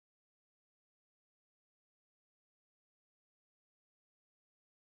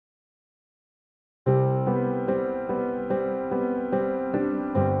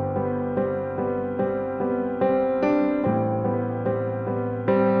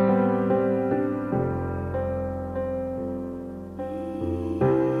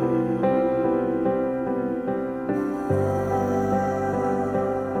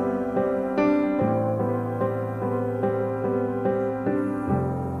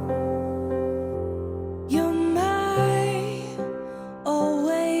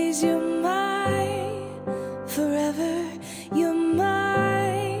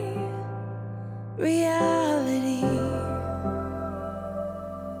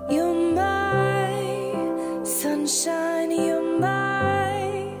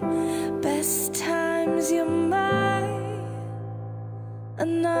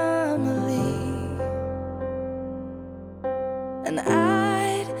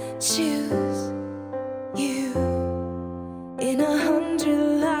choose you. In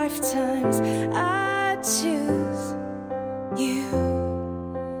 100 lifetimes, I choose you.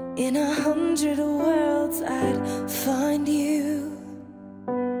 In 100 worlds, I'd find you.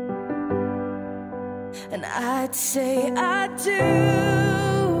 And I'd say I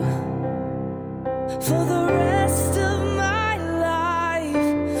do for the rest of my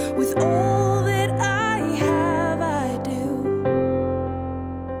life. With all that I have, I do.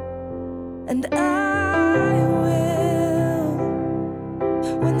 And I will,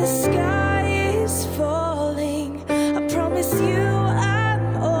 when the sky is falling, I promise you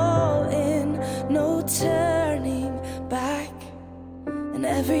I'm all in, no turning back. And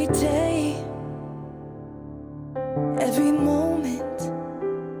every day, every moment,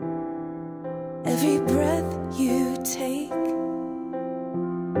 every breath you take,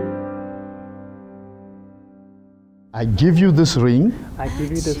 I give you this ring. I give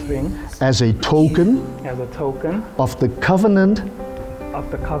you this ring as a token of the covenant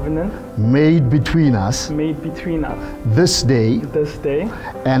made between us this day,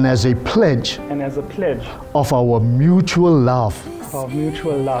 and as a pledge of our mutual love.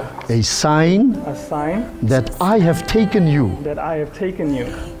 A sign that I have taken you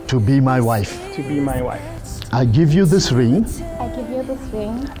to be my wife. I give you this ring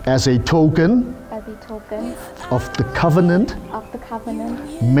as a token of the covenant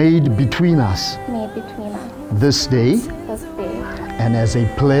made between us this day, and as a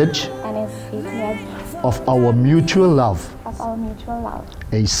pledge of our mutual love.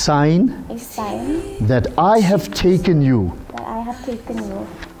 A sign that I have taken you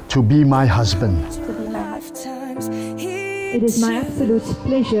to be my husband. It is my absolute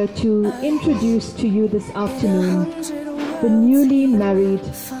pleasure to introduce to you this afternoon the newly married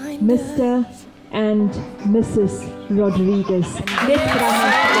Mr. and Mrs. Rodriguez. Let's put our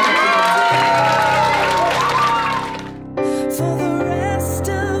hands together. for the rest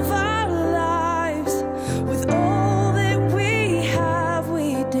of our lives. With all that we have,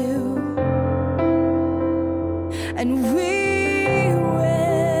 we do. And we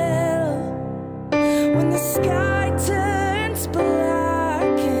will, when the sky turns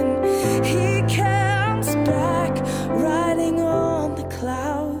black and he comes back riding on the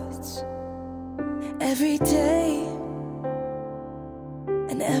clouds. Every day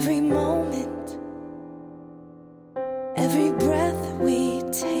and every moment, every breath we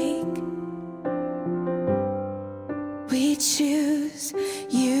take, we choose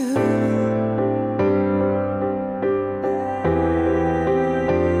you.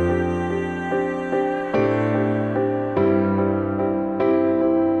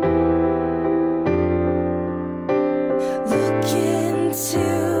 Look into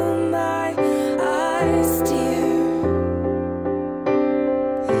my eyes, dear.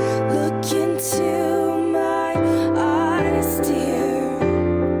 Look into my eyes, dear.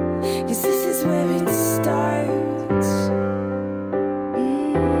 'Cause this is where it starts.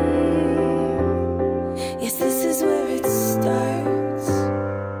 Yes, this is where it starts.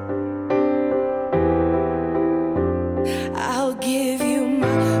 I'll give you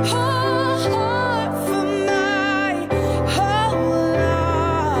my whole heart for my whole life.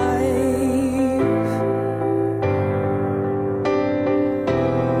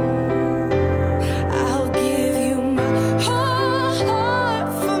 I'll give you my whole heart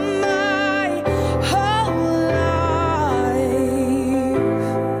for my whole life.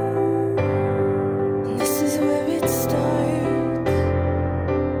 And this is where it starts.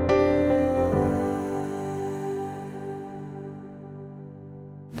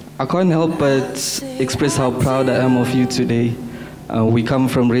 I can't help but express how proud I am of you today. We come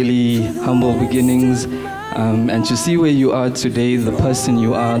from really humble beginnings, and to see where you are today, the person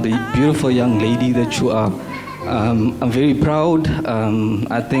you are, the beautiful young lady that you are, I'm very proud.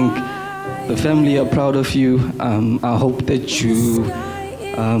 I think the family are proud of you. I hope that you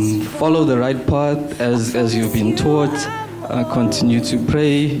follow the right path as you've been taught. Continue to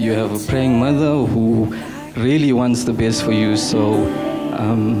pray. You have a praying mother who really wants the best for you. So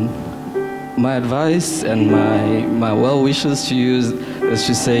my advice and my well wishes to you is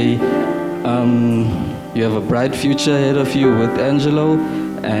to say you have a bright future ahead of you with Angelo,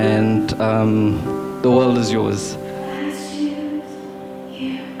 and the world is yours.